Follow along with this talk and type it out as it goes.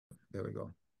There we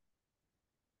go.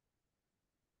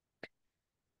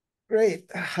 Great.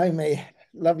 Hi, May.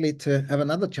 Lovely to have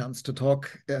another chance to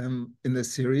talk in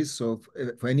this series. So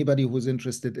for anybody who's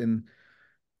interested in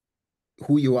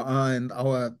who you are and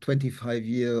our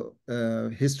 25-year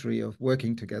history of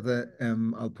working together,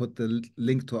 I'll put the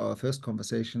link to our first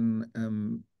conversation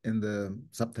in the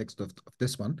subtext of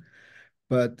this one.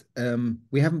 But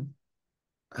we haven't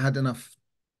had enough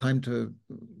time to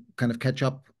kind of catch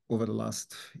up over the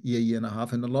last year and a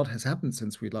half, and a lot has happened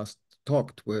since we last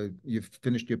talked, where you've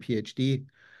finished your PhD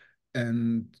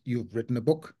and you've written a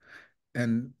book.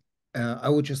 And I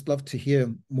would just love to hear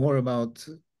more about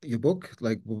your book,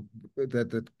 like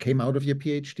that came out of your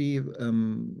PhD.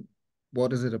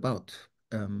 What is it about?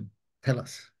 Tell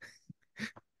us.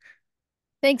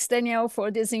 Thanks, Danielle,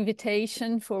 for this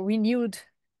invitation, for renewed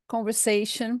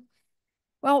conversation.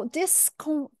 Well, this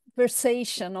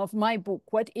conversation of my book,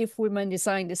 What If Women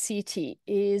Design the City,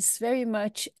 is very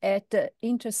much at the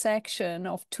intersection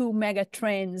of two mega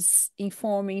trends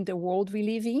informing the world we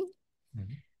live in,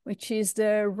 which is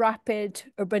the rapid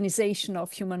urbanization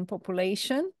of human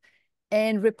population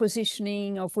and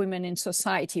repositioning of women in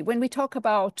society. When we talk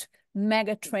about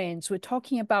mega trends, we're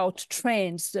talking about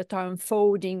trends that are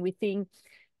unfolding within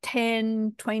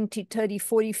 10, 20, 30,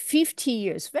 40, 50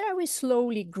 years, very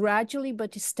slowly, gradually,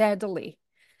 but steadily.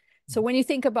 So when you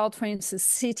think about, for instance,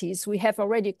 cities, we have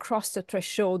already crossed the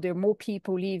threshold. There are more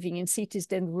people living in cities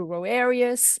than rural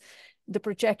areas. The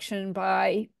projection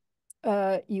by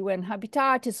UN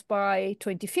Habitat is by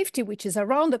 2050, which is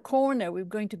around the corner, we're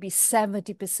going to be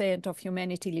 70% of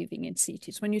humanity living in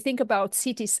cities. When you think about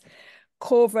cities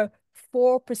cover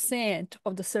 4%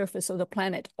 of the surface of the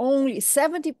planet, only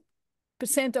 70%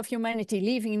 of humanity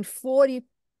living in 4%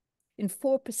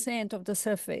 of the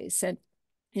surface, and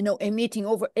emitting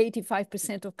over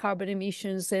 85% of carbon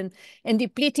emissions and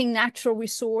depleting natural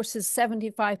resources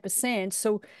 75%.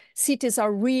 So cities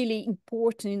are really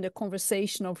important in the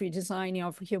conversation of redesigning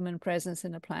of human presence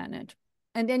in the planet.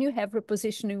 And then you have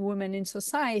repositioning women in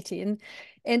society.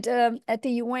 And at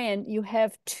the UN, you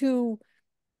have two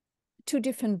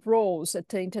different roles at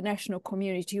the international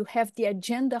community. You have the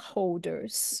agenda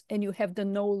holders and you have the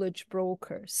knowledge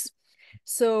brokers.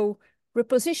 So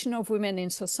reposition of women in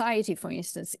society, for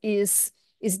instance, is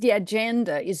the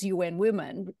agenda, is UN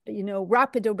Women,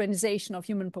 rapid urbanization of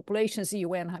human populations,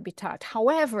 UN Habitat.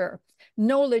 However,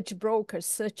 knowledge brokers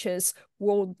such as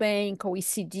World Bank,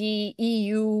 OECD,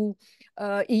 EU,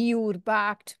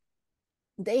 EU-backed,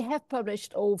 they have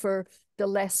published over the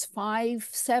last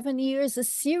 5-7 years a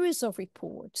series of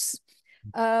reports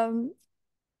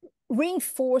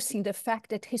reinforcing the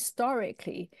fact that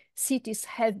historically cities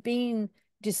have been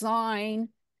designed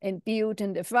and built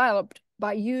and developed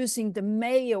by using the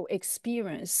male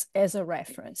experience as a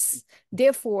reference.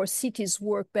 Therefore, cities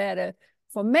work better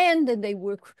for men than they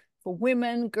work for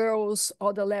women, girls,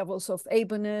 other levels of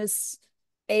ableness,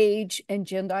 age, and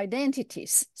gender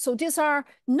identities. So these are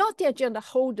not the agenda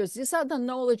holders, these are the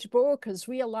knowledge brokers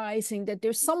realizing that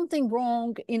there's something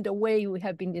wrong in the way we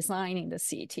have been designing the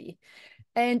city.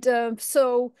 And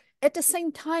so at the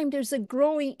same time, there's a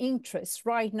growing interest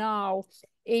right now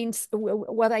in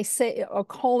what I say, or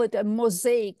call it a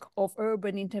mosaic of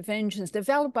urban interventions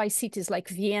developed by cities like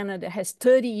Vienna that has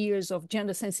 30 years of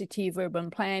gender sensitive urban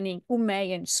planning,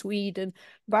 Umeå in Sweden,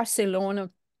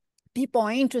 Barcelona. People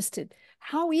are interested.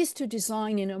 How is to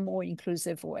design in a more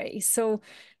inclusive way? So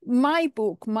my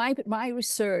book, my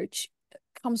research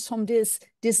comes from this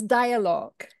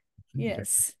dialogue.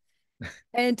 Yes.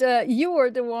 And you were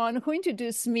the one who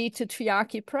introduced me to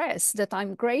Triarchy Press, that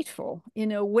I'm grateful.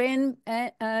 When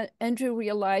Andrew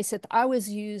realized that I was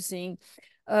using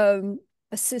a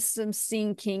systems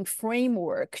thinking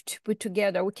framework to put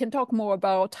together, we can talk more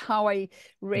about how I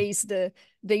raised the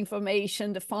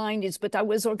information, the findings, but I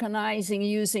was organizing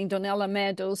using Donella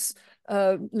Meadows'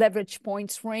 leverage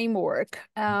points framework,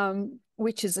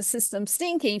 which is a systems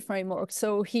thinking framework.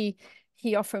 So he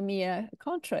offered me a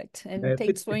contract, and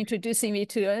thanks for introducing me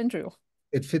to Andrew.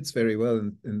 It fits very well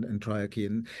in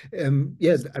Triarchy. And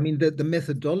yes, I mean, the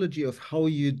methodology of how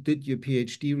you did your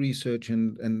PhD research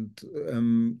and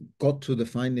got to the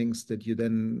findings that you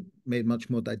then made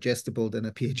much more digestible than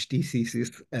a PhD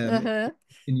thesis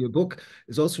in your book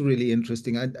is also really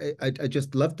interesting. I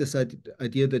just love this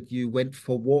idea that you went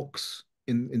for walks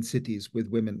in cities with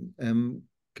women.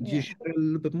 Could you share a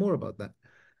little bit more about that?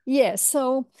 Yes,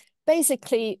 so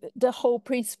basically the whole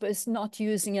principle is not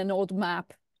using an old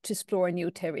map to explore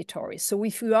new territory. So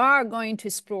if we are going to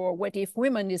explore what if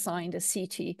women designed a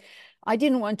city, I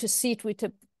didn't want to sit with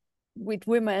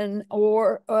women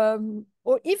or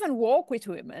even walk with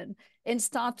women and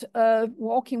start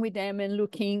walking with them and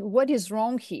looking what is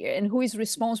wrong here and who is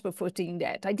responsible for doing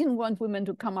that. I didn't want women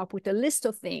to come up with a list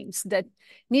of things that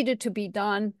needed to be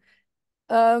done,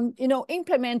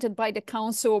 implemented by the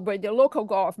council or by the local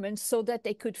government so that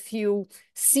they could feel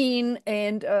seen.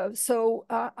 And so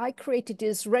I created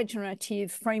this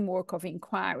regenerative framework of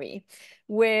inquiry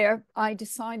where I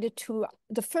decided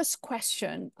the first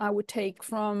question I would take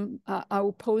from, I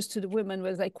would pose to the women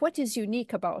was like, what is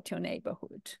unique about your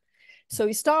neighborhood? So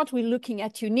you start with looking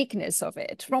at uniqueness of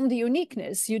it. From the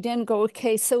uniqueness, you then go,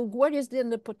 okay, so what is then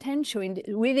the potential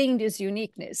within this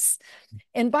uniqueness?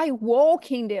 And by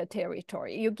walking their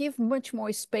territory, you give much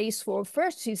more space for,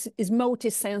 first is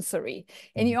multisensory.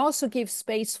 And you also give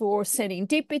space for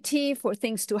serendipity, for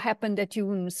things to happen that you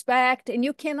wouldn't expect. And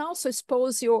you can also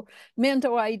expose your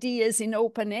mental ideas in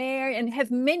open air and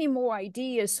have many more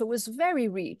ideas. So it was very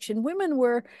rich. And women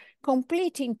were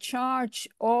completely in charge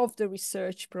of the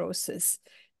research process.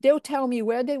 They'll tell me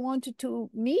where they wanted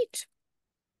to meet,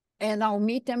 and I'll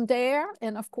meet them there.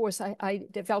 And of course, I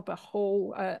developed a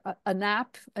whole, an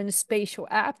app, a spatial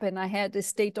app, and I had a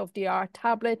state-of-the-art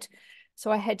tablet.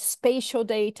 So I had spatial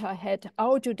data, I had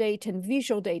audio data and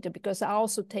visual data because I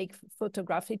also take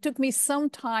photographs. It took me some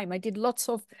time. I did lots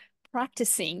of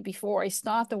practicing before I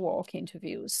start the walk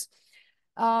interviews.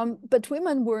 But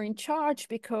women were in charge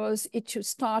because it should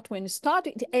start when it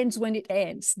started, it ends when it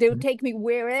ends. They would take me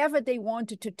wherever they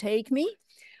wanted to take me.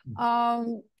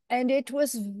 And it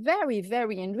was very,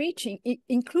 very enriching,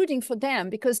 including for them,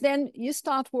 because then you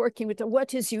start working with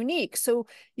what is unique. So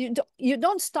you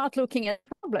don't start looking at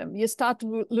the problem. You start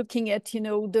looking at,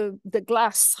 the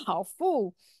glass half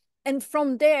full. And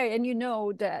from there, and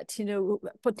that,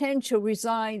 potential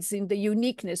resides in the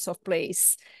uniqueness of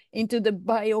place, into the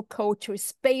bioculture,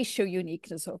 spatial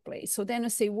uniqueness of place. So then I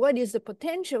say, what is the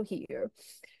potential here?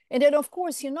 And then, of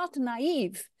course, you're not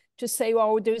naive to say,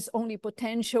 oh, there's only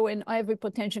potential and every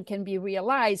potential can be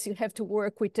realized. You have to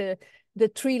work with the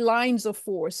three lines of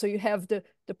force. So you have the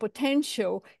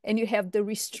potential and you have the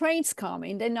restraints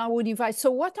coming. Then I would invite,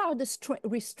 so what are the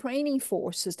restraining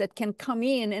forces that can come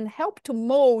in and help to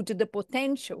mold the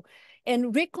potential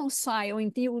and reconcile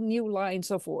in new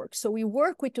lines of work? So we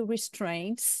work with the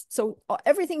restraints. So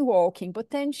everything walking,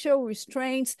 potential,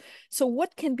 restraints. So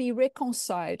what can be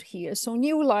reconciled here? So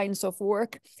new lines of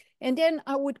work. And then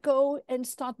I would go and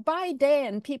start. By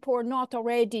then, people are not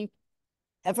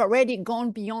have already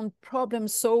gone beyond problem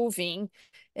solving,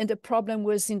 and the problem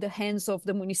was in the hands of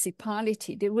the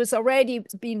municipality. There was already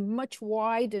been much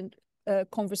widened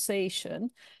conversation.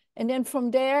 And then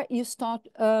from there, you start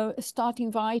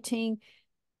inviting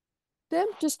them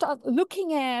to start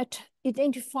looking at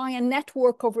identifying a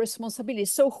network of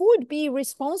responsibilities. So who would be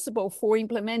responsible for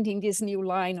implementing this new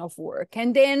line of work?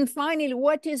 And then finally,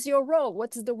 what is your role?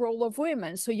 What is the role of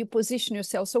women? So you position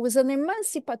yourself. So it was an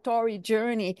emancipatory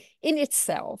journey in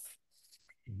itself.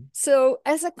 So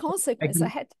as a consequence,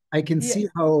 I can see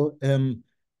how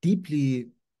deeply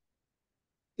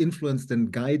influenced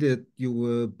and guided you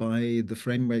were by the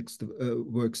frameworks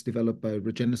works developed by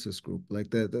Regenesis Group.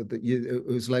 Like it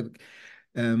was like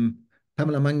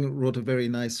Pamela Mang wrote a very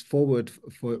nice foreword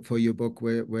for your book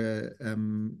where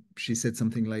she said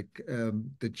something like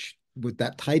that with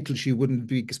that title she wouldn't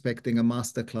be expecting a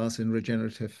master class in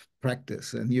regenerative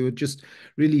practice, and you were just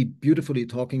really beautifully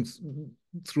talking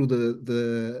through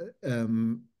the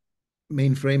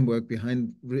main framework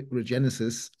behind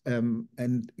Regenesis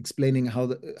and explaining how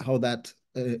that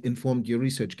informed your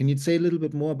research. Can you say a little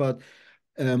bit more about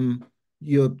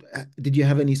did you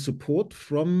have any support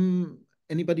from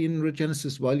anybody in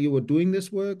Regenesis while you were doing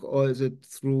this work, or is it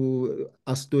through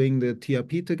us doing the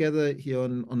TRP together here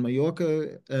on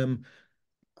Mallorca?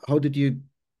 How did you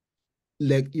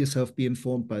let yourself be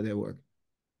informed by their work?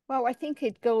 Well, I think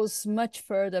it goes much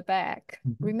further back.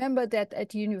 Remember that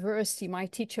at university, my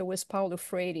teacher was Paulo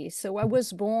Freire. So I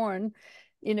was born,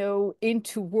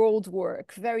 into world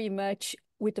work very much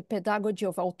with the pedagogy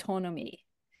of autonomy.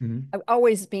 I've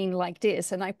always been like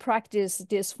this, and I practiced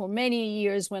this for many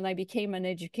years when I became an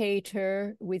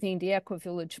educator within the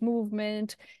eco-village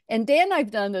movement. And then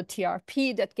I've done the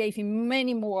TRP that gave me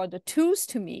many more the tools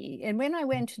to me. And when I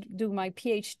went to do my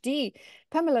PhD,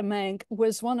 Pamela Mang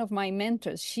was one of my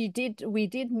mentors. We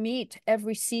did meet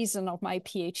every season of my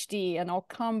PhD, and I'll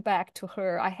come back to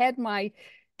her. I had my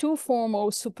two formal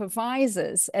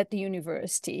supervisors at the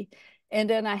university. And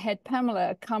then I had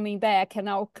Pamela coming back, and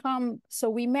I'll come. So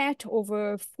we met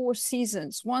over 4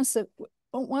 seasons. Once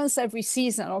every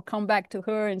season, I'll come back to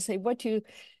her and say,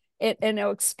 and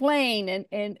I'll explain.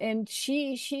 And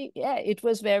she, it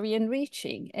was very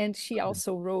enriching. And she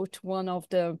also wrote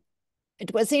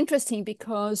it was interesting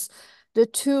because the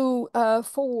two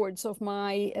forwards of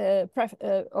my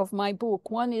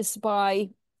book. One is by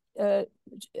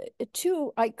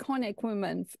two iconic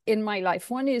women in my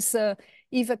life. One is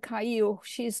Eva Caillo.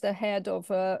 She's the head of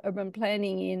urban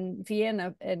planning in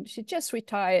Vienna, and she just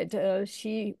retired.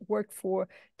 She worked for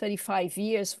 35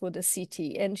 years for the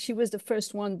city, and she was the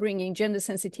first one bringing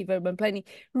gender-sensitive urban planning,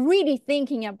 really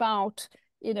thinking about,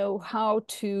 you know, how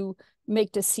to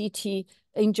make the city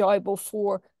enjoyable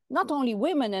for not only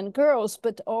women and girls,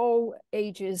 but all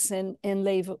ages and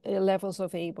levels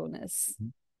of ableness.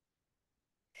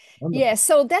 Wonderful. Yeah,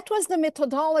 so that was the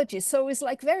methodology. So it's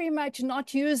like very much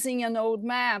not using an old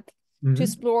map to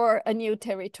explore a new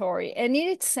territory. And in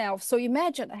itself, so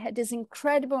imagine I had this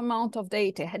incredible amount of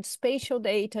data. I had spatial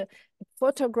data,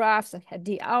 photographs, I had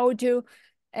the audio,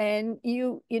 and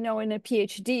you know, in a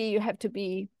PhD, you have to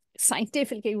be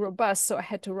scientifically robust. So I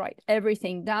had to write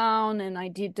everything down, and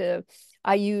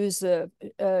I use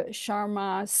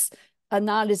Sharma's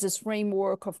analysis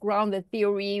framework of grounded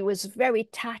theory. It was very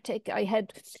tactic. I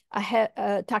had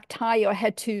tactile. I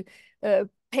had to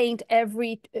paint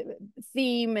every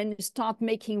theme and start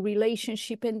making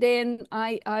relationship. And then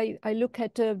I look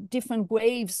at different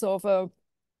waves of a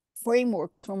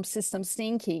framework from systems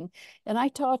thinking. And I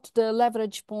taught the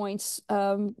leverage points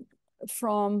from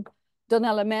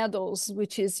Donella Meadows,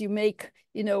 which is you make,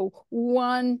 you know,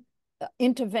 one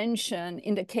intervention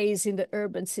in the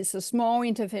urban system, a small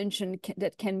intervention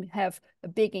that can have a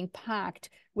big impact,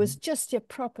 was just a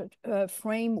proper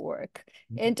framework.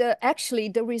 And actually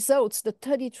the results, the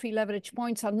 33 leverage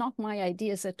points, are not my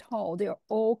ideas at all. They're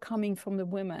all coming from the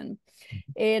women.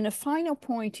 And a final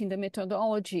point in the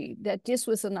methodology, that this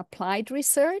was an applied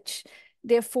research.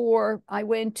 Therefore, I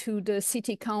went to the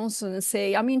city council and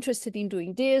say, I'm interested in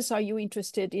doing this. Are you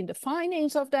interested in the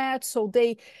findings of that? So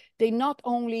they not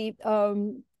only,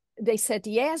 they said,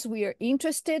 yes, we are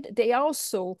interested. They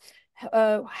also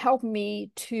helped me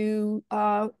to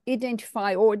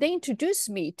identify, or they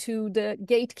introduced me to the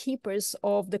gatekeepers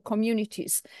of the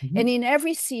communities. And in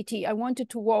every city, I wanted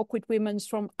to work with women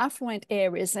from affluent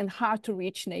areas and hard to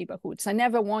reach neighborhoods. I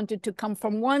never wanted to come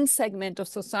from one segment of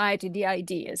society, the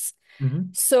ideas.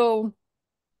 So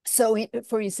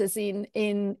for instance,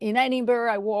 in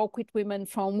Edinburgh, I work with women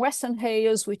from Western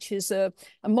Hales, which is a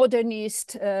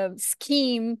modernist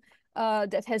scheme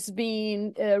that has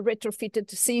been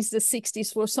retrofitted since the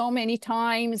 60s for so many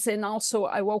times. And also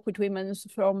I work with women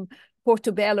from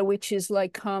Portobello, which is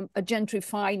like a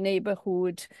gentrified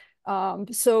neighborhood. And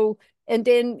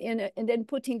then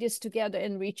putting this together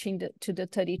and reaching to the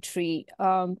 33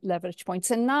 leverage points.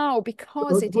 And now,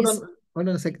 because Hold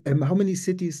on a sec. How many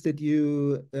cities did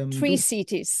you do? 3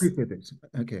 cities. 3 cities.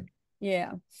 Okay.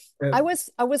 Yeah. I was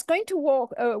going to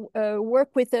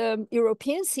work with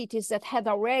European cities that had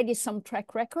already some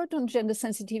track record on gender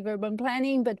sensitive urban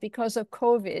planning, but because of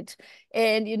COVID,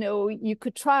 and you know, you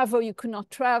could travel, you could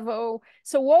not travel.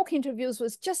 So walk interviews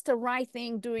was just the right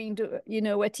thing during the, you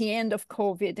know, at the end of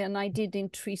COVID, and I did in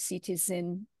 3 cities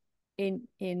in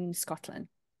Scotland.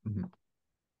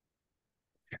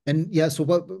 And yeah, so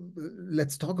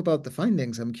let's talk about the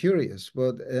findings. I'm curious.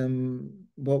 What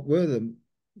were them?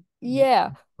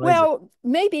 Yeah, well,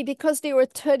 maybe because they were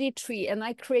 33 and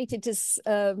I created this,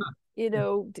 you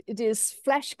know, these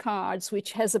flashcards,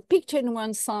 which has a picture in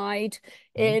one side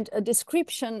and a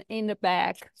description in the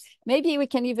back. Maybe we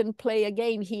can even play a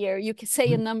game here. You can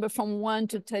say a number from 1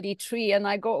 to 33 and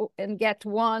I go and get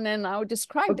 1 and I'll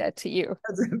describe that to you.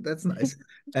 That's nice.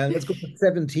 And let's go for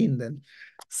 17 then.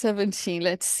 17,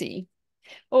 let's see.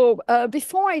 Oh,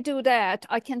 before I do that,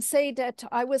 I can say that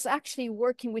I was actually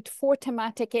working with 4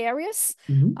 thematic areas.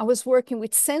 I was working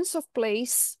with sense of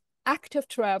place, active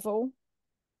travel,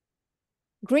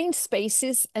 green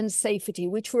spaces, and safety,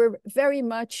 which were very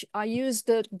much, I used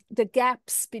the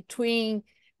gaps between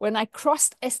when I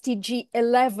crossed SDG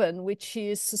 11, which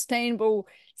is sustainable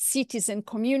cities and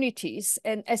communities,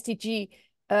 and SDG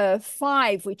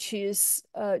 5, which is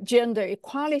gender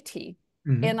equality.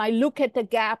 And I look at the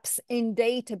gaps in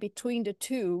data between the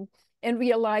two and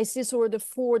realize these were the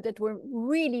 4 that were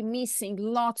really missing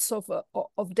lots of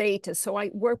data. So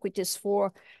I work with this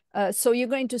 4. So you're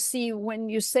going to see when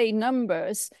you say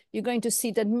numbers, you're going to see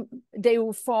that they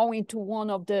will fall into one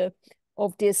of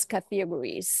these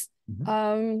categories.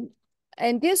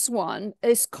 And this one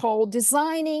is called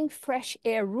Designing Fresh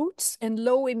Air Routes and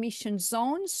Low Emission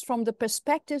Zones from the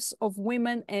Perspectives of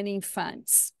Women and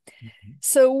Infants.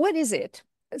 So what is it?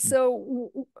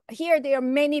 So here there are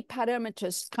many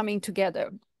parameters coming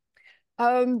together.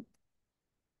 One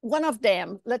of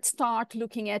them, let's start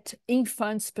looking at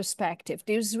infants' perspective.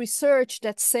 There's research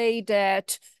that say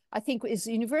that I think it's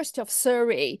the University of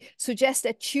Surrey, suggests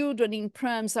that children in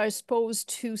prams are exposed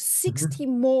to 60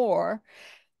 more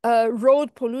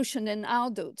road pollution than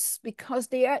adults because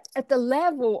they are at the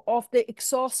level of the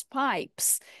exhaust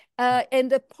pipes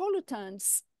and the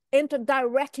pollutants enter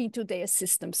directly into their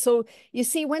system. So you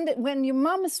see, when your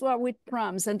moms are with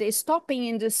prams and they're stopping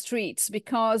in the streets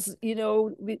because, you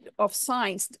know, of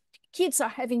signs, kids are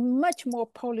having much more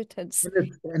pollutants.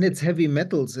 And it's heavy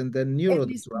metals and then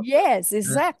neurodisruptors. Yes,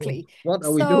 exactly. So what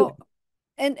are we doing?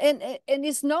 And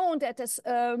it's known that as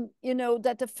you know,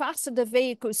 that the faster the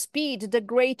vehicle speed, the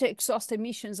greater exhaust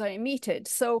emissions are emitted.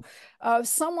 So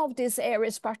some of these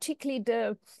areas, particularly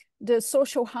the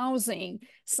social housing,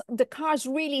 the cars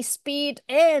really speed,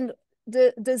 and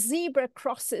the zebra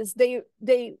crosses,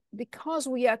 they because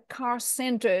we are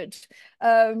car-centered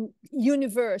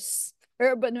universe,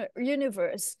 urban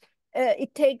universe,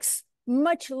 it takes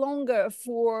much longer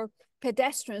for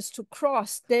pedestrians to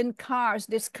cross than cars.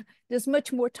 There's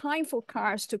much more time for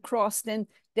cars to cross than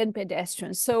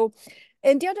pedestrians. So,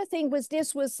 and the other thing was,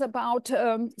 this was about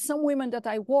some women that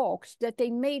I walked, that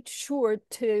they made sure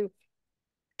to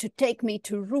take me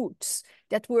to routes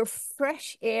that were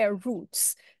fresh air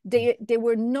routes. There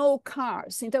were no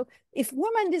cars. You know, if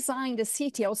women designed the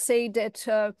city, I'll say that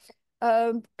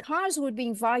cars would be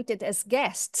invited as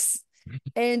guests,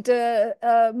 and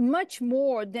much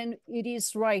more than it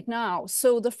is right now.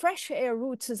 So the fresh air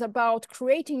routes is about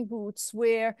creating routes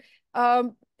where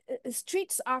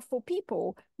streets are for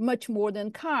people much more than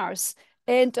cars,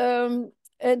 and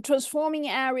transforming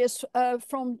areas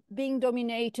from being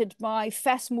dominated by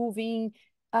fast-moving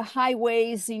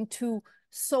highways into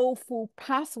soulful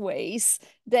pathways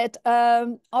that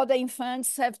other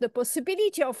infants have the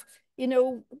possibility of, you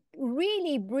know,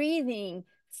 really breathing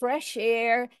fresh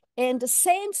air and the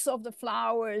sense of the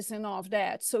flowers and all of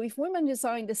that. So if women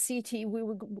design the city, we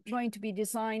were going to be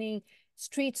designing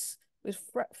streets with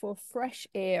for fresh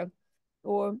air,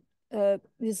 or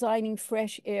designing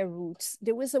fresh air routes.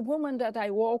 There was a woman that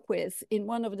I walk with in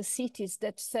one of the cities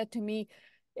that said to me,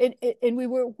 and we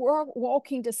were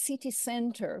walking the city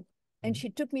center, and she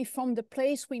took me from the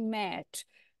place we met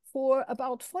for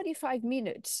about 45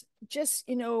 minutes, just,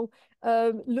 you know,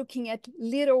 looking at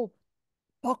little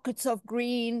pockets of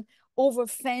green over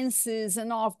fences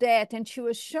and all of that. And she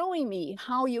was showing me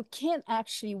how you can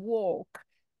actually walk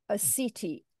a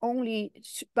city only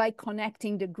by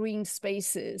connecting the green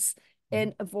spaces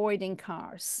and avoiding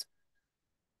cars.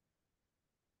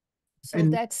 So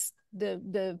And that's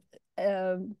the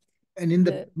and in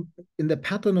the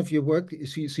pattern of your work,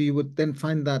 so you would then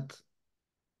find that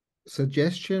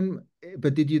suggestion,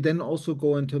 but did you then also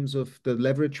go in terms of the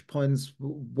leverage points?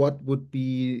 What would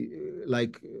be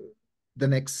like the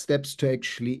next steps to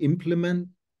actually implement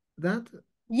that?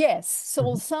 Yes,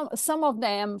 so some of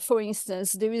them, for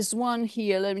instance, there is one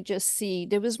here, let me just see.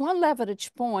 There was one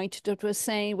leverage point that was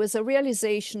saying was a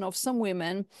realization of some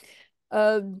women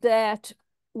that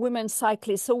women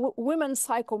cyclists, so women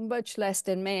cycle much less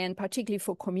than men, particularly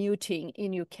for commuting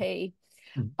in UK.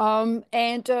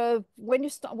 And when you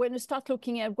start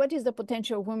looking at what is the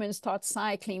potential of women start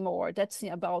cycling more, that's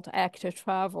about active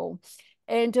travel.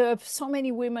 And so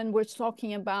many women were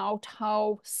talking about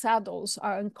how saddles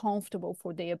are uncomfortable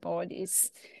for their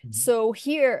bodies. So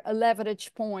here, a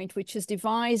leverage point, which is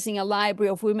devising a library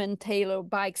of women-tailored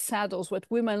bike saddles, what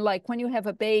women like when you have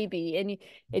a baby,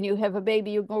 and you have a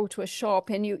baby, you go to a shop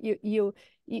and you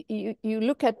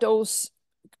look at those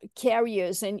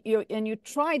carriers, and you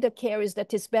try the carriers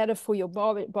that is better for your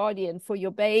body and for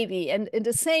your baby. And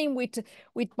the same with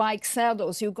bike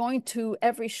saddles. You're going to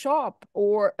every shop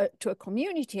or to a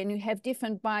community, and you have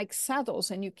different bike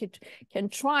saddles, and you can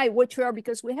try what you are,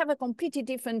 because we have a completely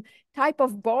different type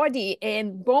of body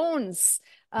and bones.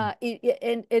 And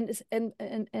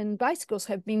bicycles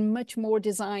have been much more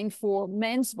designed for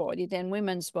men's body than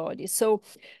women's body. So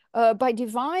by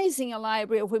devising a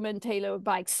library of women-tailored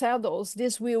bike saddles,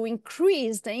 this will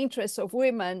increase the interest of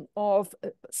women of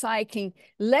cycling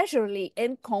leisurely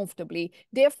and comfortably.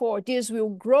 Therefore, this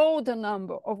will grow the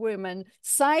number of women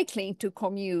cycling to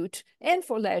commute and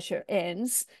for leisure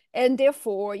ends. And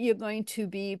therefore, you're going to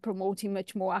be promoting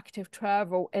much more active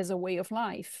travel as a way of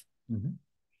life.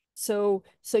 So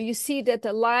you see that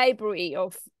the library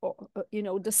of, you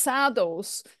know, the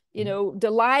saddles, you know,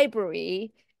 the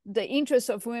library, the interest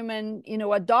of women, you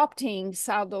know, adopting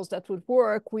saddles that would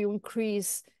work will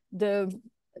increase the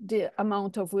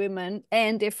amount of women,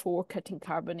 and therefore cutting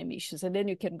carbon emissions. And then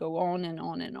you can go on and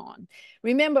on and on.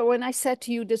 Remember when I said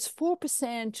to you, this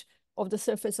 4% of the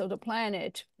surface of the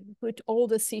planet, put all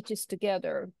the cities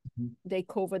together, they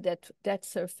cover that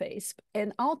surface.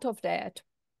 And out of that,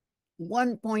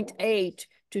 1.8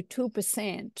 to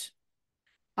 2%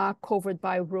 are covered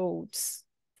by roads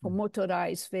for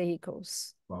motorized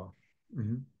vehicles. Wow.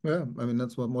 Yeah, I mean,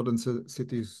 that's what modern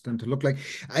cities tend to look like.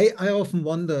 I often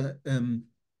wonder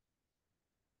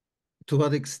to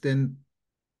what extent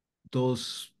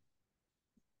those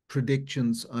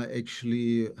predictions are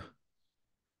actually,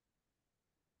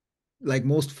 like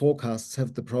most forecasts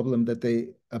have the problem that they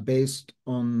are based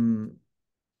on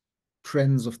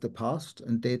trends of the past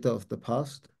and data of the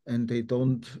past, and they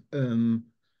don't,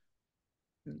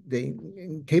 they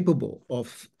capable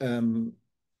of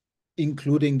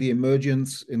including the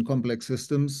emergence in complex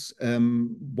systems,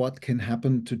 what can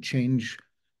happen to change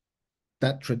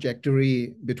that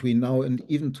trajectory between now and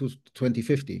even to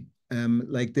 2050.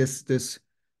 Like this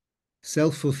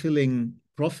self-fulfilling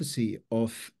prophecy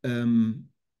of,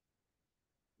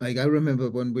 like I remember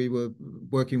when we were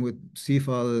working with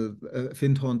CIFAL,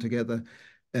 Findhorn together,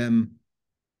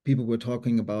 people were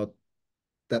talking about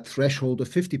that threshold of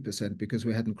 50% because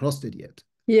we hadn't crossed it yet.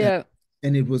 Yeah.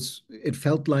 And it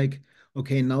felt like,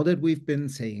 okay, now that we've been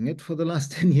saying it for the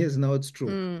last 10 years, now it's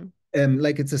true.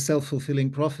 Like it's a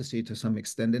self-fulfilling prophecy to some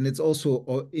extent. And it's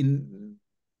also in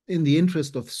the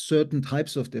interest of certain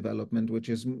types of development, which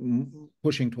is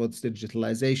pushing towards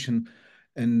digitalization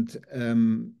and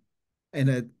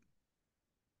a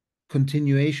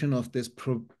continuation of this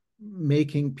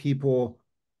making people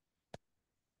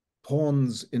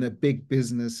pawns in a big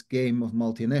business game of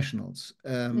multinationals.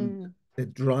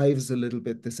 That drives a little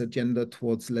bit this agenda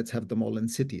towards let's have them all in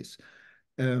cities.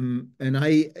 And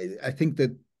I think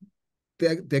that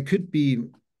there could be,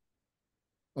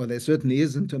 or there certainly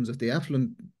is in terms of the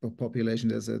affluent population,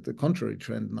 there's the contrary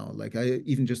trend now. Like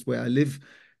even just where I live,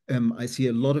 I see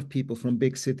a lot of people from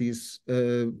big cities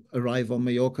arrive on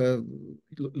Mallorca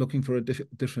looking for a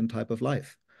different type of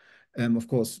life. Of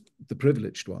course, the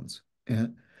privileged ones.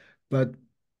 But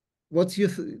what's your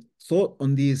thought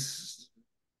on these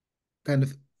kind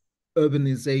of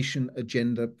urbanization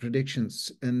agenda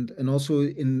predictions? And also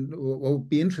what would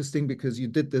be interesting, because you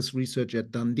did this research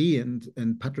at Dundee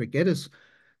and Patrick Geddes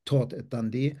taught at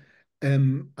Dundee.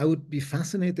 I would be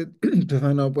fascinated to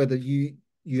find out whether you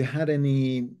had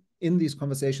any, in these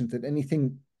conversations, that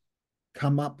anything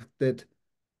come up that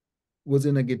was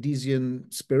in a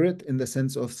Gedesian spirit, in the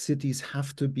sense of cities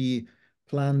have to be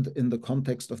planned in the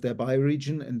context of their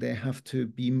bioregion, and they have to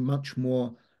be much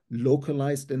more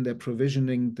localized in their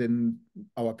provisioning than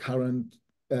our current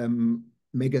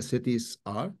mega cities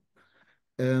are.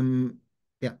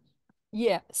 Yeah.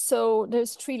 Yeah, so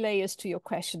there's 3 layers to your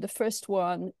question. The first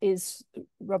one is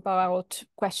about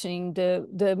questioning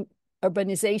the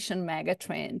urbanization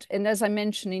megatrend. And as I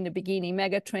mentioned in the beginning,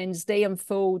 megatrends, they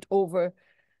unfold over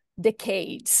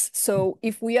decades. So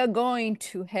if we are going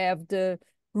to have the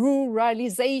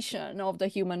ruralization of the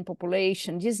human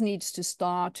population, this needs to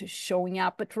start showing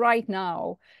up. But right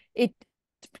now, it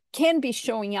can be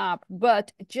showing up,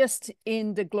 but just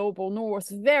in the global north,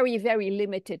 very, very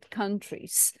limited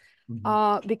countries.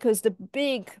 Because the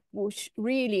big push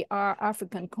really are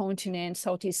African continent,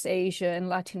 Southeast Asia, and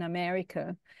Latin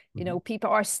America. You know, people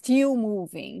are still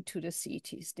moving to the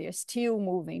cities. They're still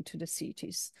moving to the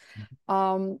cities.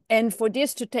 And for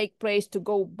this to take place, to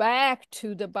go back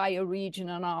to the bioregion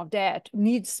and all that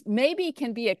needs, maybe it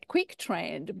can be a quick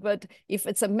trend, but if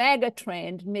it's a mega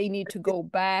trend, may need to go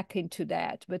back into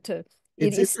that. But it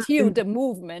is still the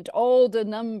movement, all the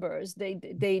numbers,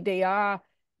 they are,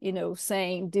 you know,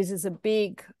 saying this is a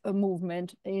big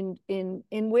movement in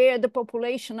where the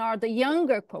population are the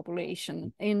younger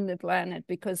population in the planet,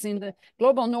 because in the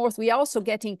global north, we also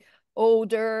getting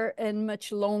older and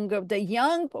much longer. The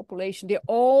young population, they're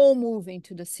all moving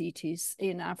to the cities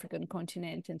in African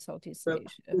continent and Southeast Asia.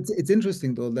 It's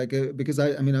interesting though, like because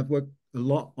I mean I've worked a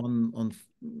lot on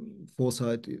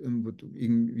foresight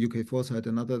in UK Foresight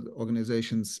and other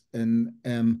organizations, and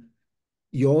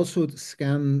you also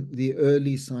scan the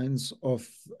early signs of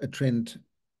a trend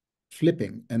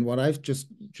flipping. And what I've just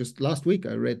last week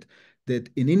I read that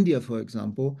in India, for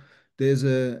example, there's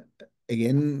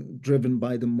again driven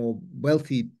by the more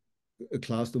wealthy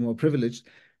class, the more privileged,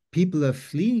 people are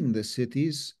fleeing the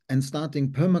cities and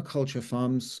starting permaculture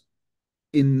farms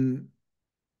in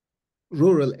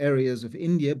rural areas of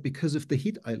India because of the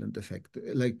heat island effect,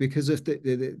 like because of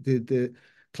the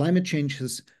climate change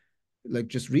has, like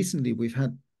just recently we've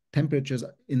had temperatures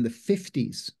in the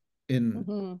 50s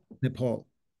in Nepal.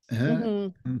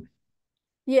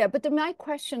 Yeah, but my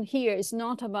question here is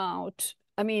not about,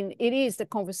 I mean, it is the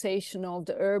conversation of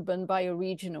the urban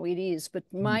bioregional, it is, but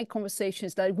my conversation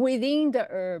is that within the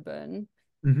urban,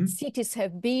 cities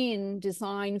have been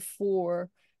designed for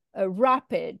a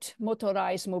rapid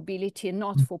motorized mobility and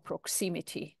not for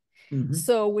proximity.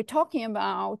 So we're talking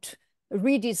about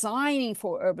redesigning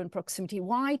for urban proximity.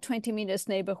 Why 20 Minutes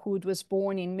neighborhood was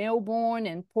born in Melbourne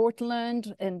and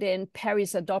Portland, and then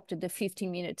Paris adopted the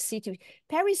 15-minute city.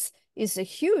 Paris is a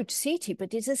huge city,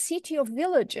 but it's a city of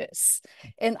villages.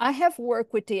 And I have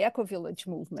worked with the eco-village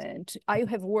movement. I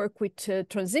have worked with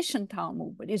transition town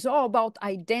movement. It's all about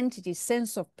identity,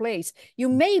 sense of place. You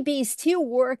may be still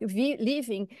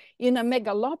living in a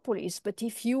megalopolis, but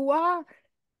if you are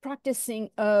practicing,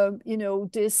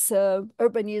 this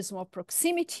urbanism of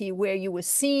proximity, where you were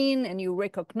seen and you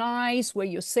recognize, where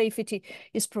your safety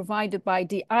is provided by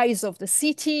the eyes of the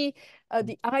city,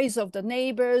 the eyes of the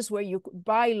neighbors, where you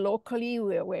buy locally,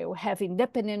 where we have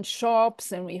independent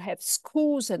shops and we have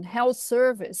schools and health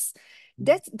service.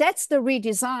 That's the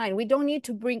redesign. We don't need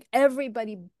to bring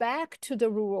everybody back to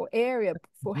the rural area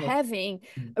for having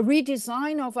a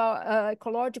redesign of our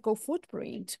ecological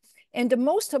footprint. And the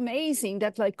most amazing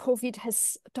that like COVID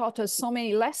has taught us so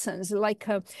many lessons, like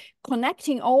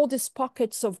connecting all these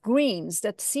pockets of greens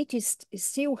that cities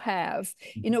still have,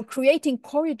 creating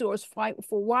corridors for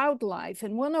wildlife.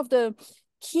 And one of the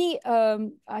key,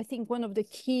 I think one of the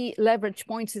key leverage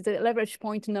points is the leverage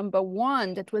point number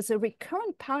one, that was a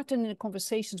recurrent pattern in the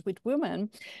conversations with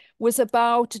women, was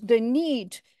about the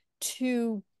need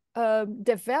to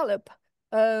develop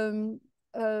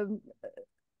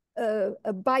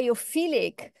a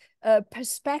biophilic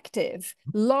perspective,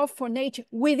 love for nature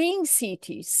within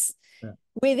cities.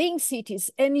 Within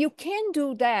cities. And you can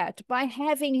do that by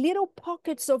having little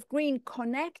pockets of green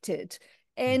connected,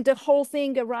 and the whole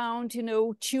thing around,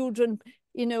 children,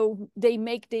 they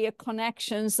make their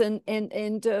connections and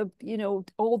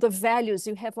all the values.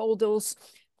 You have all those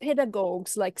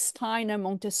pedagogues like Steiner,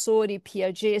 Montessori,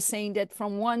 Piaget saying that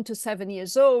from 1 to 7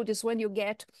 years old is when you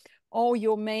get all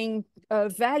your main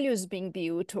values being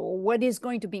built, or what is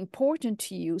going to be important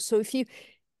to you. So if you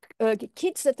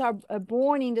kids that are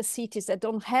born in the cities that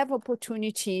don't have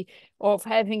opportunity of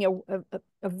having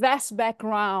a vast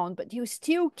background, but you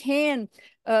still can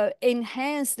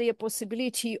enhance their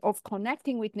possibility of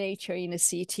connecting with nature in a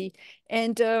city,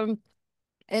 and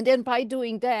then by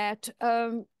doing that,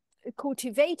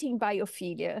 cultivating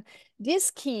biophilia,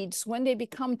 these kids, when they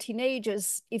become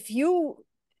teenagers, if you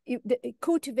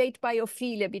cultivate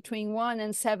biophilia between 1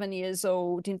 and 7 years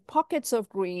old in pockets of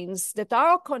greens that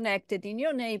are connected in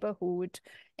your neighborhood,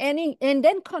 and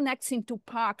then connects into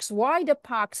parks, wider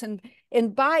parks, and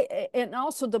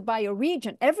also the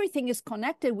bioregion. Everything is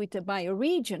connected with the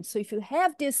bioregion. So if you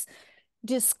have this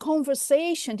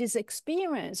conversation, this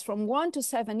experience from 1 to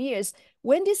 7 years,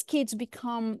 when these kids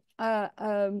become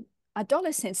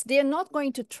adolescents, they're not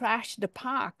going to trash the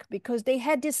park because they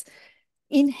had this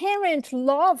inherent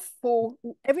love for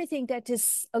everything that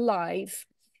is alive.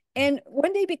 And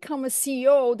when they become a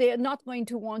CEO, they are not going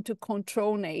to want to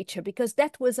control nature because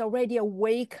that was already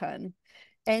awakened.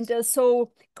 And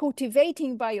so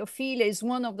cultivating biophilia is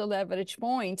one of the leverage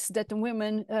points that the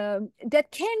women,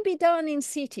 that can be done in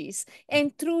cities,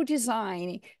 and through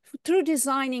designing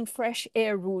fresh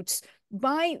air routes,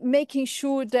 by making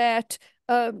sure that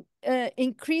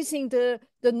increasing the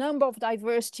number of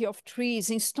diversity of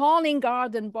trees, installing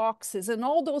garden boxes, and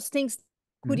all those things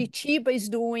Curitiba is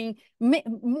doing,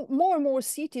 more and more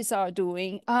cities are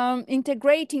doing,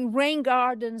 integrating rain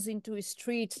gardens into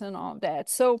streets and all that.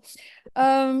 So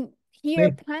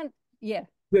here,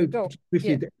 go.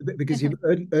 Briefly, because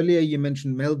earlier you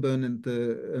mentioned Melbourne and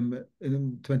the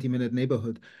 20-minute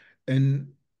neighborhood, and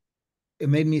it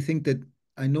made me think that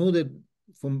I know that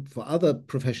for other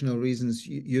professional reasons,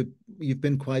 you've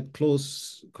been quite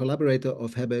close collaborator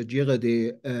of Herbert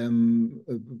Girardet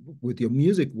with your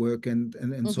music work and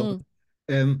so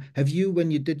on. Have you, when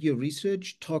you did your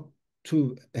research, talked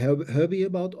to Herbie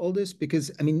about all this? Because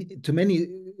I mean,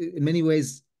 in many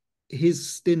ways, his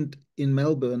stint in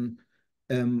Melbourne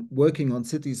working on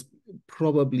cities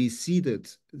probably seeded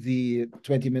the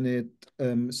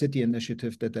 20-minute city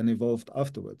initiative that then evolved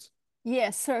afterwards.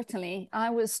 Yes, certainly. I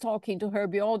was talking to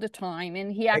Herbie all the time,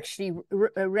 and he actually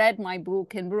read my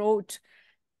book and wrote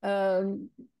a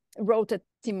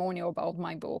testimonial about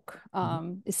my book.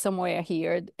 It's somewhere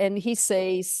here. And he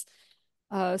says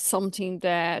something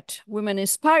that women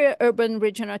inspire urban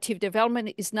regenerative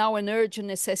development is now an urgent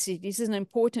necessity. This is an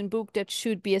important book that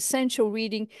should be essential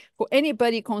reading for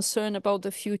anybody concerned about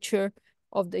the future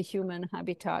of the human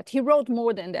habitat. He wrote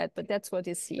more than that, but that's what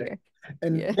is here.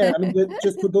 And I mean,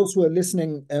 just for those who are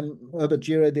listening, Herbert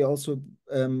Girardet also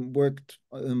worked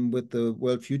with the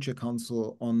World Future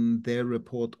Council on their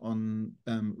report on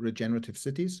regenerative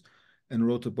cities. and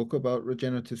wrote a book about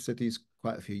regenerative cities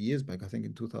quite a few years back, I think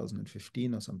in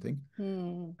 2015 or something.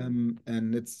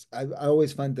 And I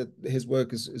always find that his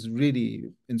work is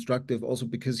really instructive, also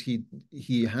because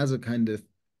he has a kind of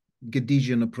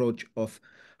Gadesian approach of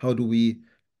how do we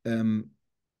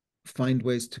find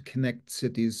ways to connect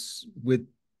cities with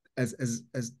as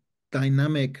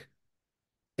dynamic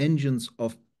engines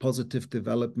of positive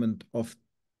development of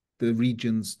the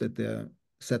regions that they're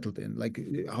settled in. Like,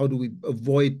 how do we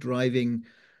avoid driving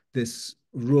this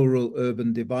rural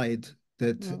urban divide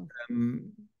that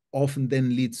often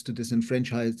then leads to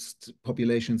disenfranchised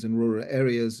populations in rural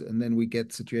areas, and then we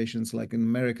get situations like in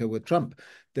America with Trump,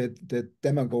 that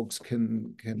demagogues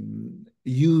can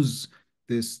use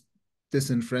this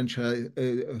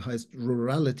disenfranchised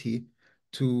rurality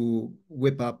to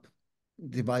whip up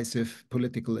divisive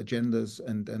political agendas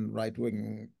and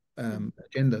right-wing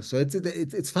agenda. So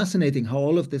it's fascinating how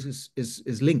all of this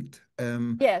is linked.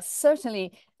 Yes,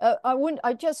 certainly.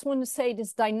 I just want to say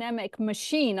this dynamic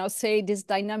machine. I'll say this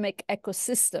dynamic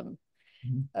ecosystem.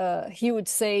 He would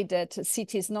say that a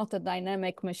city is not a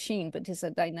dynamic machine, but is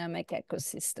a dynamic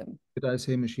ecosystem. Did I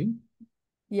say machine?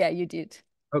 Yeah, you did.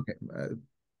 Okay.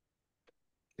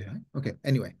 Yeah. Okay.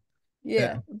 Anyway.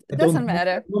 Yeah, I it doesn't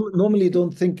matter. Normally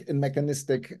don't think in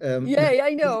mechanistic. Yeah,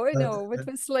 I know. But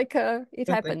it's like it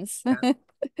happens.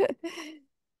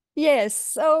 Yes.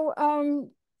 So,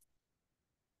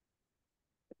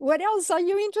 what else are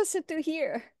you interested to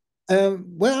hear?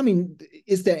 Well, I mean,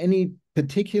 is there any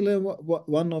particular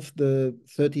one of the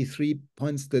 33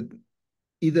 points that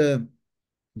either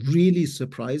really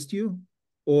surprised you,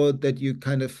 or that you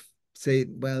kind of say,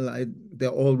 well, they're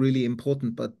all really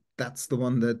important, but that's the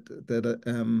one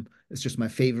that is just my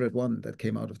favorite one that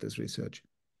came out of this research?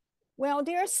 Well,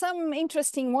 there are some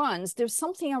interesting ones. There's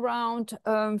something around,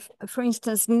 for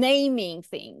instance, naming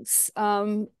things.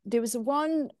 There was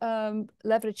one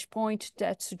leverage point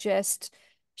that suggests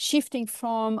shifting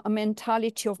from a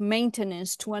mentality of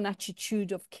maintenance to an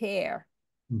attitude of care.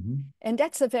 And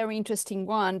that's a very interesting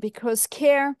one, because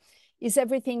care is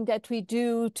everything that we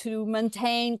do to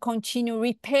maintain, continue,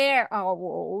 repair our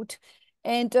world.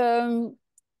 And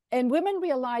women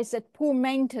realize that poor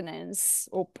maintenance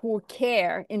or poor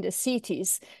care in the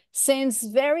cities sends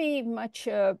very much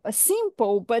a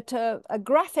simple but a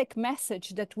graphic message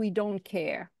that we don't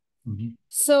care.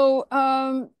 So,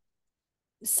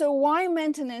 so why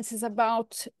maintenance is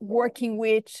about working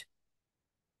with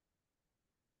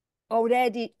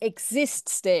already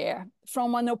exists there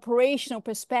from an operational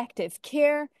perspective.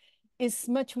 Care is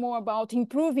much more about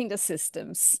improving the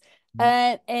systems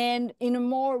and in a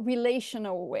more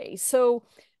relational way. So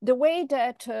the way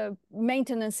that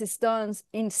maintenance is done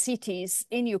in cities,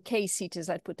 in UK cities,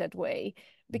 I put that way,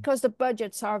 because the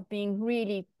budgets are being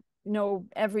really,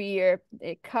 every year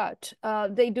cut.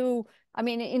 They do, I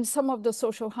mean, in some of the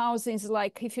social housings,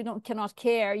 like if you cannot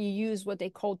care, you use what they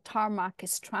call tarmac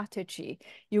strategy.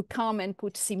 You come and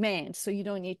put cement, so you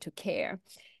don't need to care.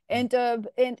 And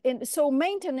so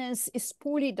maintenance is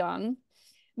poorly done.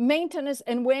 Maintenance,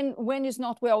 and when it's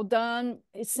not well done,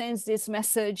 it sends this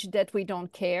message that we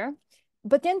don't care.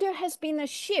 But then there has been a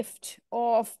shift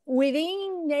of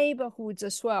within neighborhoods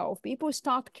as well. People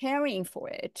start caring for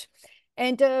it.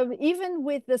 And even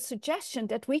with the suggestion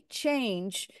that we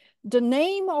change the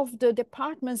name of the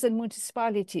departments and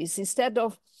municipalities, instead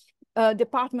of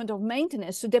Department of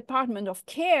Maintenance to Department of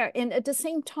Care, and at the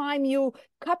same time you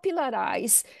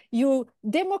capillarize, you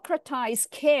democratize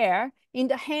care in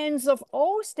the hands of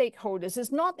all stakeholders.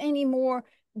 It's not anymore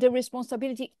the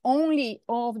responsibility only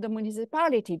of the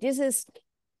municipality. This is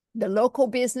the local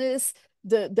business,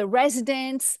 the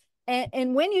residents,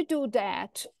 and when you do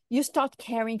that, you start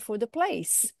caring for the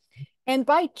place. And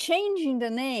by changing the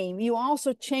name, you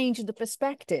also change the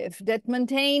perspective that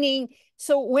maintaining.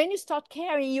 So when you start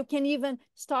caring, you can even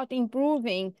start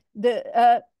improving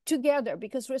the together,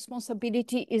 because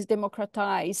responsibility is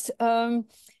democratized. And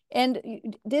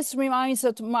this reminds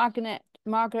us of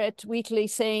Maggie Wheatley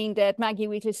saying,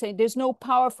 there's no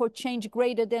power for change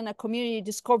greater than a community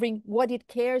discovering what it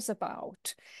cares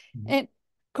about. And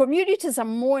communities are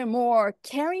more and more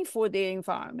caring for their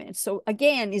environment. So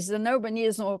again, it's an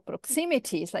urbanism of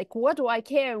proximity. It's like, what do I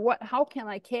care? How can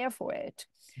I care for it?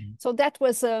 So that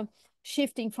was a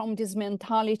shifting from this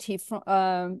mentality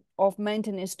of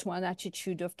maintenance to an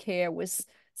attitude of care was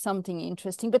something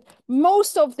interesting. But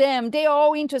most of them, they are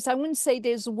all interesting. I wouldn't say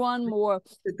there's one more.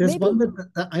 There's one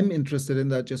that I'm interested in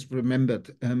that I just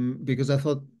remembered, because I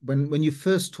thought when you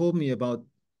first told me about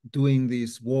doing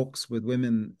these walks with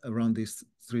women around these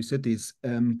three cities,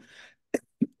 and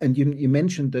you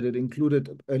mentioned that it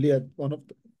included earlier one of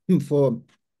them for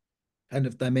kind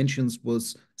of dimensions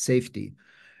was safety.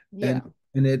 Yeah.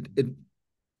 And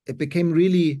it became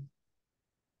really,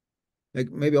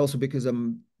 like, maybe also because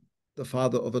I'm the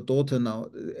father of a daughter now,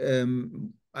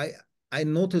 I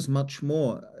notice much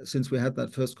more since we had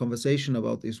that first conversation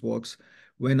about these walks,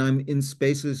 when I'm in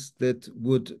spaces that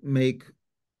would make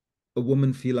a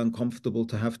woman feel uncomfortable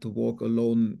to have to walk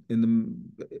alone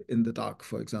in the dark,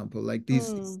 for example. Like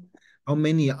these, Mm, how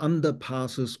many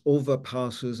underpasses,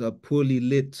 overpasses are poorly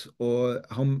lit, or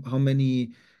how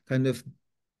many kind of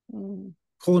mm.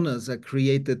 corners are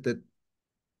created that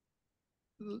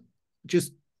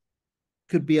just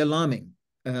could be alarming,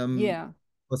 Yeah.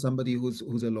 for somebody who's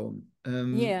alone.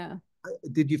 Yeah.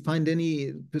 Did you find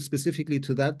any specifically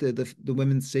to that, the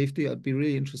women's safety? I'd be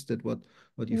really interested what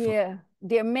you found. Yeah,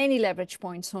 there are many leverage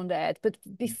points on that. But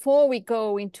before we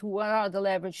go into what are the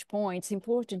leverage points,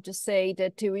 important to say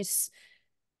that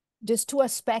there's two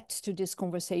aspects to this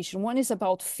conversation. One is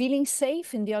about feeling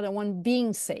safe, and the other one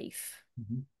being safe.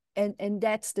 Mhm. And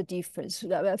that's the difference.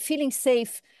 Feeling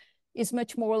safe is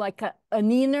much more like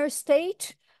an inner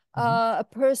state, Mhm. a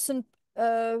person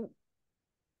uh,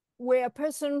 where a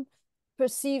person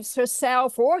perceives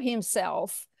herself or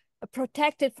himself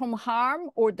protected from harm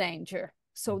or danger.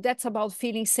 So that's about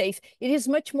feeling safe. It is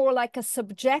much more like a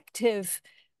subjective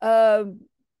uh,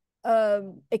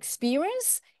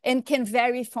 experience and can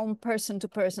vary from person to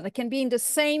person. It can be in the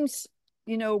same,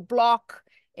 block,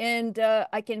 and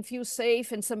I can feel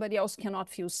safe and somebody else cannot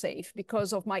feel safe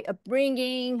because of my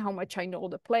upbringing, how much I know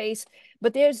the place.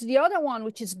 But there's the other one,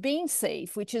 which is being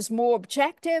safe, which is more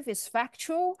objective, is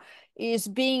factual, is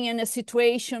being in a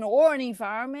situation or an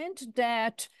environment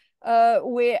that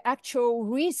where actual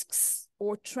risks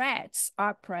or threats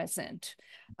are present.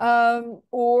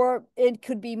 Or it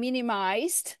could be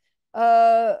minimized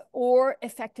or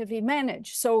effectively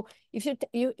managed. So if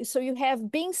you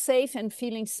have being safe and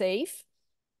feeling safe,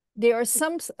 there are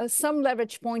some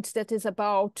leverage points that is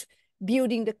about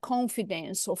building the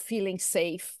confidence of feeling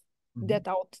safe. Mhm. That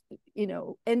out,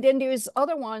 and then there's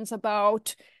other ones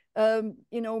about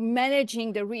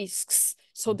managing the risks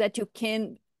so that you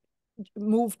can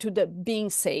move to the being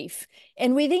safe.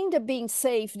 And within the being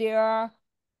safe, there are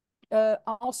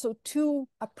also two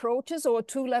approaches or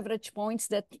two leverage points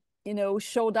that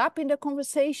showed up in the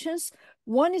conversations.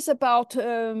 One is about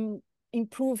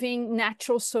improving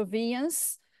natural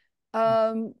surveillance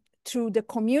um, through the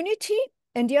community,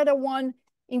 and the other one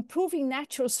improving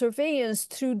natural surveillance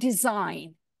through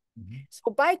design. Mhm.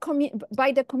 So by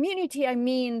the community, I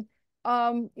mean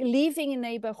living in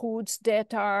neighborhoods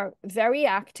that are very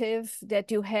active,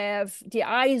 that you have the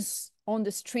eyes on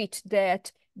the street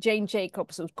that Jane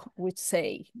Jacobs would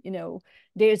say,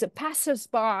 there's a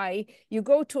passers-by, you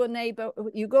go to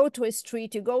a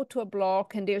street, you go to a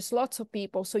block, and there's lots of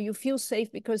people, so you feel safe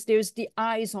because there's the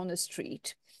eyes on the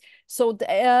street. So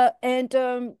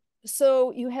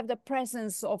so you have the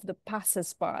presence of the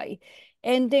passers-by.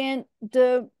 And then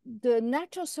the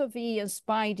natural surveillance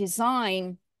by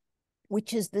design,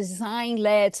 which is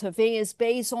design-led surveillance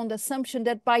based on the assumption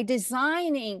that by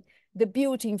designing the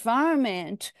built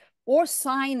environment or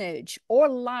signage or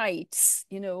lights,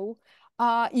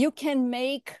 you can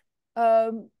make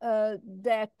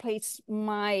that place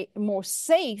more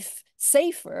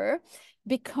safer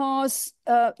because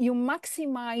you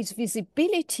maximize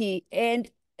visibility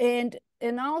and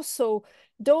also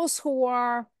those who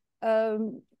are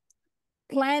um,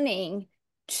 planning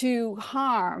to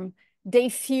harm, they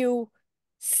feel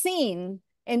seen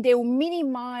and they will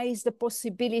minimize the Yeah.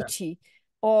 possibility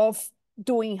of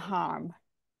doing harm.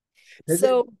 It, it,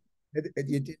 So,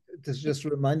 this just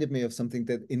reminded me of something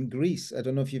that in Greece, I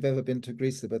don't know if you've ever been to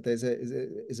Greece, but there's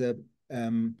a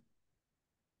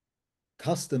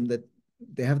custom that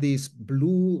they have these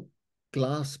blue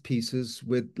glass pieces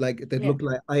with, like, that yeah, look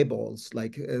like eyeballs,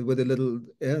 like with a little,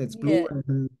 yeah, it's blue yeah,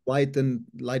 and white and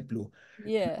light blue,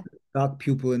 yeah, dark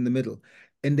pupil in the middle,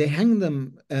 and they hang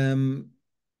them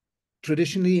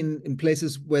traditionally in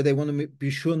places where they want to be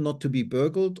sure not to be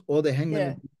burgled, or they hang them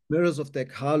yeah, in mirrors of their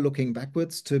car looking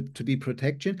backwards to be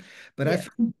protection. But I yeah.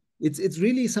 find it's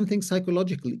really something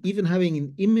psychological. Even having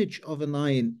an image of an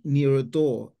eye near a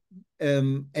door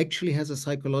actually has a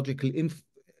psychological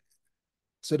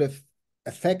sort of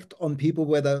effect on people,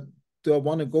 whether do I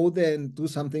want to go there and do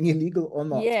something illegal or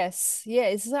not. Yes, yeah,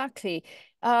 exactly.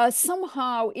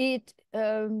 Somehow it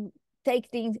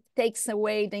takes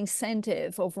away the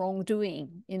incentive of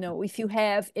wrongdoing.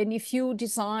 If you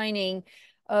designing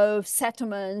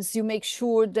settlements, you make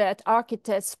sure that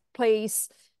architects place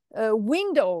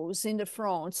windows in the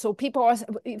front, so people are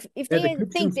if Yeah, the they think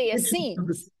kitchens, they are kitchen seen.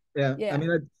 service. Yeah, I Yeah,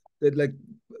 mean, like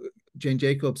Jane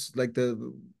Jacobs, like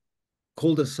the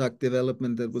cul-de-sac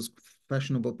development that was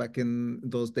fashionable back in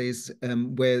those days,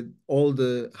 where all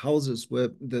the houses were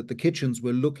the kitchens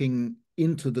were looking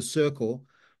into the circle,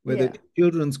 where the Yeah.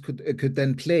 children could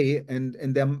then play, and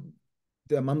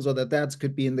their mums or their dads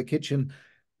could be in the kitchen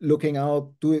looking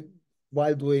out,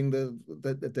 while doing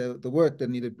the work they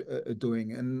needed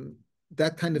doing. And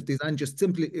that kind of design, just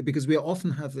simply because we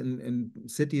often have in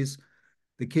cities,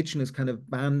 the kitchen is kind of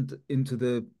banned into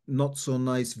the not so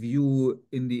nice view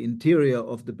in the interior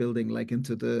of the building, like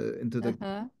into the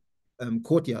Uh-huh.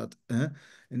 courtyard.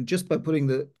 And just by putting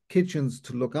the kitchens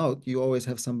to look out, you always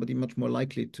have somebody much more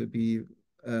likely to be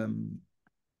um,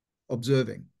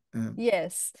 observing.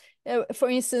 Yes. For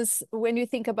instance, when you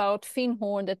think about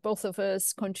Findhorn, that both of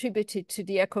us contributed to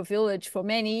the Eco Village for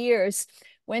many years,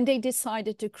 when they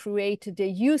decided to create the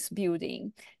youth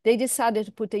building, they decided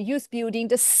to put the youth building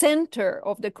the center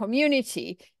of the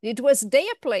community. It was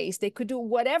their place. They could do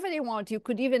whatever they want. You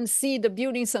could even see the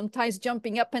building sometimes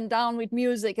jumping up and down with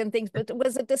music and things, but it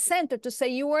was at the center to say,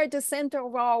 you are at the center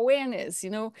of our awareness.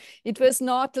 It was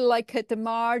not like at the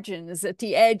margins, at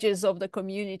the edges of the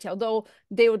community, although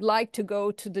they would like to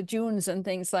go to the dunes and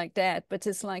things like that. But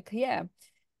it's like, yeah.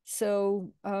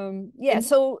 So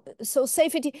so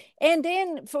safety. And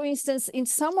then, for instance, in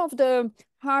some of the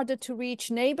harder to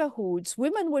reach neighborhoods,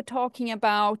 women were talking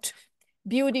about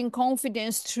building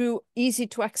confidence through easy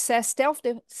to access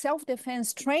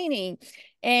self-defense training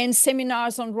and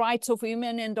seminars on rights of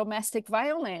women and domestic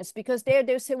violence, because they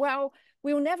say, well,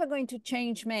 we're never going to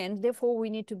change men, therefore we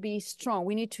need to be strong.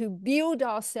 We need to build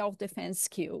our self-defense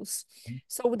skills.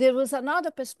 So there was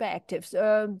another perspective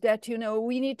that,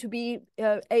 we need to be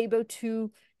able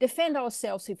to defend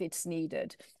ourselves if it's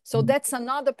needed. So that's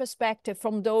another perspective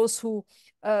from those who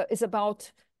is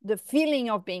about the feeling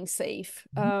of being safe.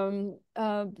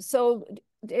 So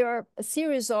there are a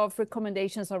series of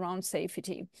recommendations around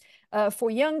safety.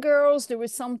 For young girls, there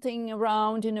was something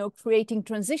around, creating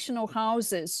transitional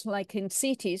houses like in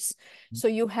cities. So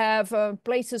you have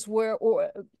places where,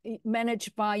 or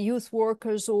managed by youth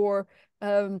workers or,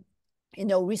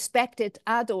 respected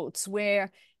adults,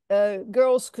 where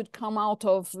girls could come out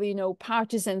of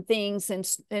parties and things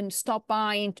and stop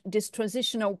by in these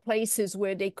transitional places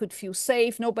where they could feel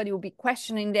safe. Nobody would be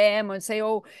questioning them and say,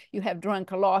 oh, you have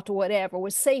drunk a lot or whatever. Were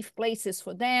safe places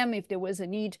for them if there was a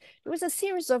need. There was a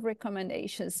series of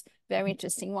recommendations, very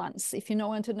interesting ones. If you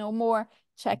want to know more,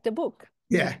 check the book.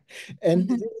 Yeah. And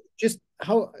just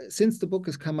how, since the book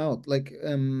has come out, like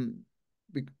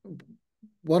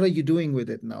what are you doing with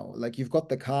it now? Like, you've got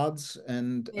the cards,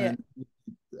 and Yeah.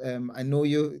 I know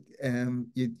you're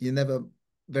never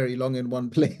very long in one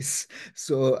place,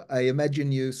 so I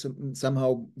imagine you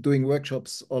somehow doing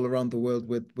workshops all around the world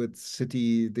with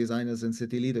city designers and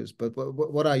city leaders. But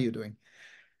what are you doing?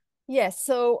 Yes,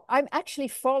 so I'm actually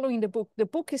following the book. The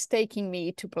book is taking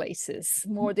me to places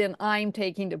more than I'm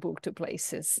taking the book to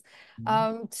places.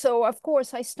 So, of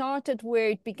course, I started where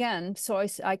it began. So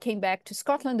I came back to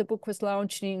Scotland. The book was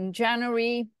launched in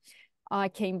January. I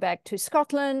came back to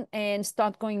Scotland and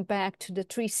start going back to the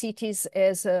three cities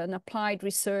as an applied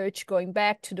research, going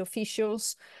back to the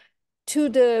officials, to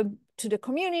the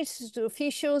communities, to the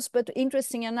officials. But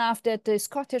interesting enough that the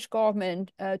Scottish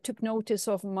government took notice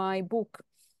of my book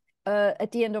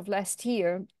at the end of last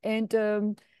year, and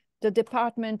the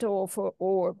department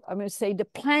or I'm going to say the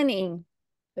planning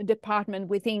department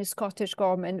within Scottish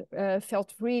government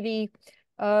felt really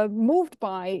moved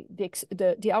by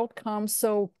the outcome.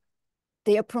 So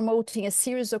they are promoting a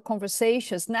series of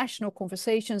conversations, national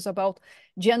conversations about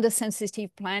gender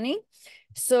sensitive planning.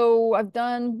 So I've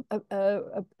done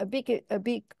a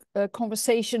big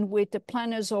conversation with the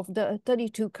planners of the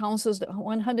 32 councils, the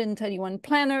 131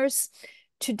 planners.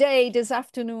 Today, this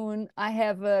afternoon, I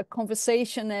have a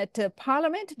conversation at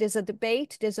Parliament. There's a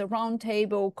debate, there's a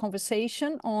roundtable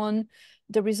conversation on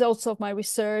the results of my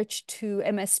research to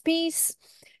MSPs.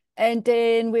 And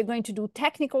then we're going to do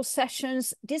technical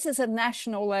sessions. This is a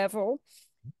national level.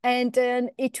 And then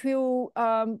it will,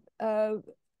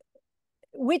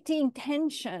 with the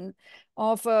intention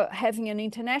of having an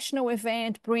international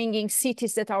event, bringing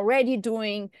cities that are already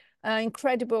doing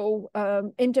incredible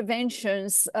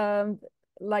interventions,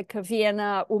 like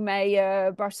Vienna,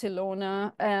 Umeå,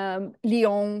 Barcelona,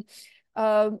 Lyon,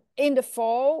 in the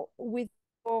fall,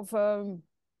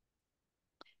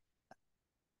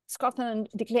 Scotland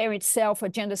declare itself a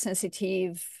gender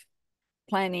sensitive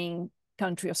planning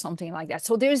country or something like that.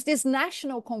 So there's this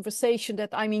national conversation that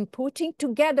I'm inputting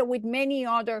together with many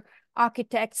other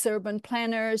architects, urban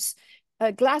planners,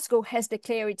 Glasgow has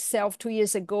declared itself 2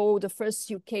 years ago the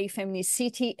first UK feminist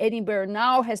city. Edinburgh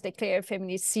now has declared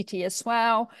feminist city as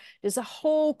well. There's a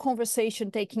whole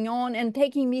conversation taking on and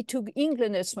taking me to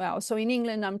England as well. So in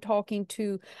England, I'm talking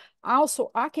to also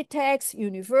architects,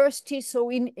 universities. So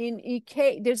in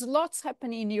UK, there's lots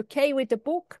happening in UK with the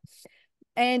book.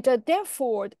 And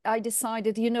therefore, I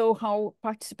decided, you know, how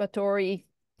participatory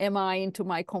am I into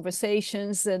my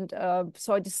conversations? And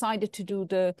so I decided to do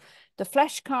the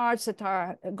flashcards that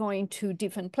are going to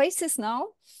different places now.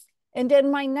 And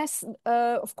then my next,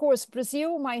 of course,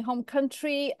 Brazil, my home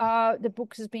country, the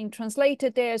book is being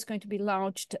translated there. It's going to be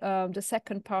launched the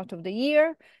second part of the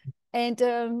year. And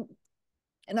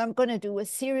I'm going to do a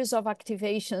series of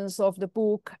activations of the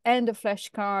book and the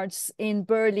flashcards in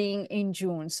Berlin in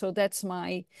June. So that's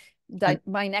my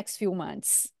next few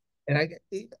months. And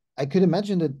I could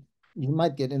imagine that you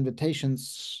might get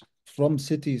invitations from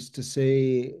cities to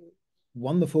say,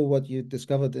 wonderful what you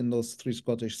discovered in those 3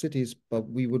 Scottish cities, but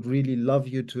we would really love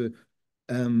you to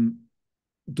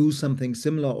do something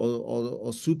similar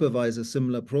or supervise a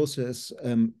similar process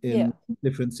in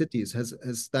different cities.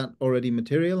 Has that already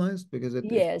materialized? Because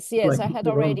yes, like I had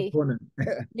already.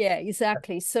 Yeah,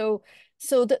 exactly. So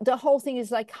the whole thing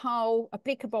is like how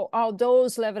applicable are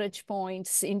those leverage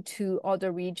points into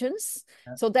other regions.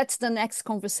 So that's the next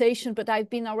conversation. But I've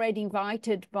been already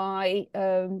invited by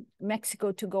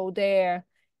Mexico to go there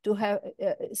to have.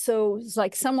 So it's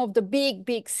like some of the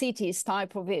big cities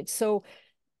type of it. So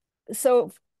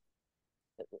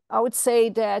I would say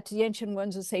that the ancient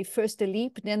ones would say first the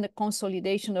leap, then the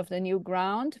consolidation of the new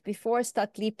ground. Before I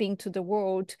start leaping to the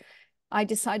world, I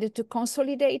decided to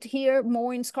consolidate here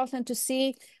more in Scotland to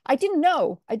see. I didn't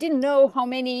know how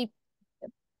many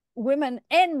women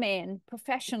and men,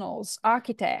 professionals,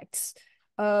 architects,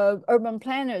 urban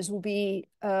planners will be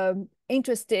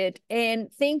interested in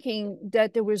thinking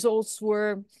that the results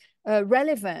were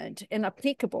relevant and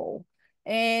applicable.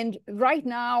 And right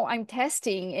now I'm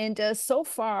testing, and so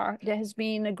far there has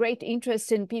been a great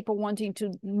interest in people wanting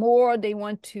to more. They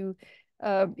want to,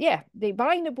 they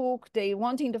buying the book, they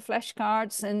wanting the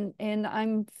flashcards, and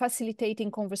I'm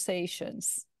facilitating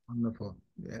conversations. Wonderful.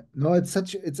 Yeah. No,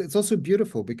 it's also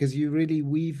beautiful because you really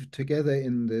weave together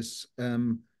in this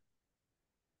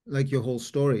like your whole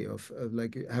story of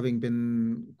like having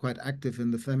been quite active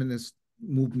in the feminist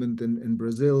movement in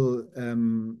Brazil,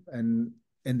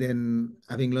 and then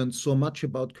having learned so much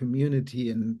about community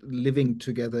and living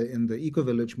together in the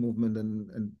eco-village movement,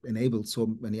 and enabled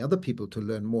so many other people to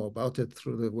learn more about it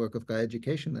through the work of Gaia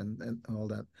Education and all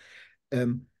that.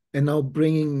 And now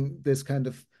bringing this kind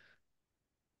of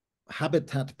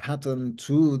habitat pattern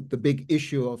to the big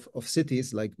issue of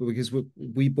cities, like because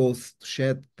we both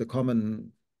shared the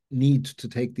common need to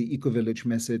take the eco-village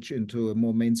message into a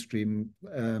more mainstream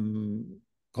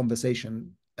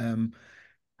conversation.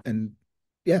 And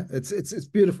yeah, it's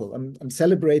beautiful. I'm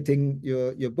celebrating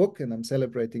your book, and I'm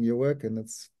celebrating your work, and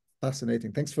it's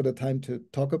fascinating. Thanks for the time to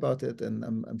talk about it, and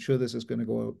I'm sure this is going to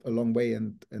go a long way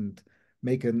and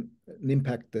make an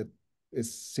impact that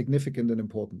is significant and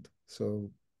important. So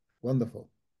wonderful.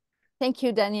 Thank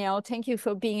you, Danielle. Thank you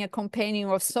for being a companion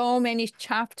of so many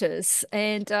chapters,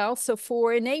 and also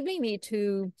for enabling me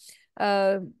to,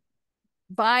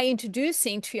 by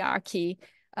introducing triarchy,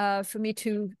 for me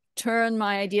to turn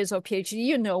my ideas of PhD,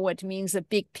 you know what means a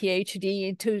big PhD,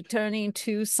 into turning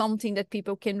into something that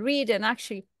people can read and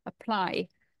actually apply.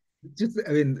 Just,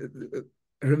 I mean,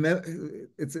 remember,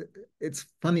 it's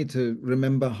funny to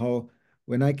remember how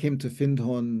when I came to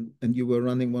Findhorn and you were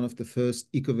running one of the first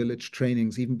eco-village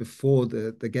trainings, even before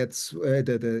the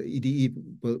the EDE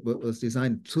was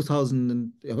designed,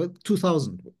 2000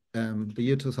 the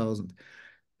year 2000,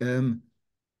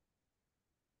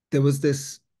 there was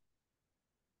this.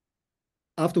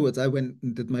 Afterwards, I went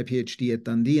and did my PhD at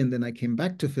Dundee, and then I came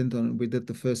back to Findhorn, and we did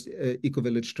the first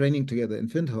eco-village training together in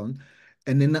Findhorn.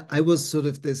 And then I was sort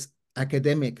of this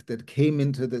academic that came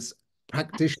into this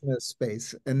practitioner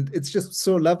space. And it's just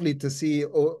so lovely to see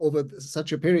over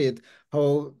such a period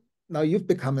how now you've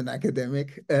become an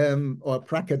academic or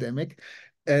pracademic.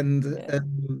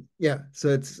 And yeah, so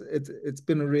it's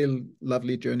been a real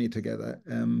lovely journey together.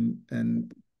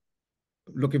 And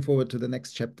looking forward to the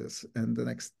next chapters and the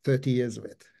next 30 years of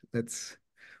it.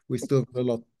 We still have a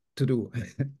lot to do,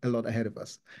 a lot ahead of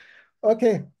us.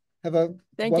 Okay, have a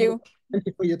thank you. Thank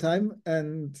you for your time,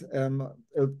 and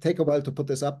it'll take a while to put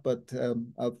this up, but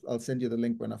I'll send you the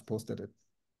link when I've posted it.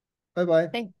 Bye bye.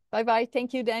 Bye bye.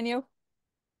 Thank you, Daniel.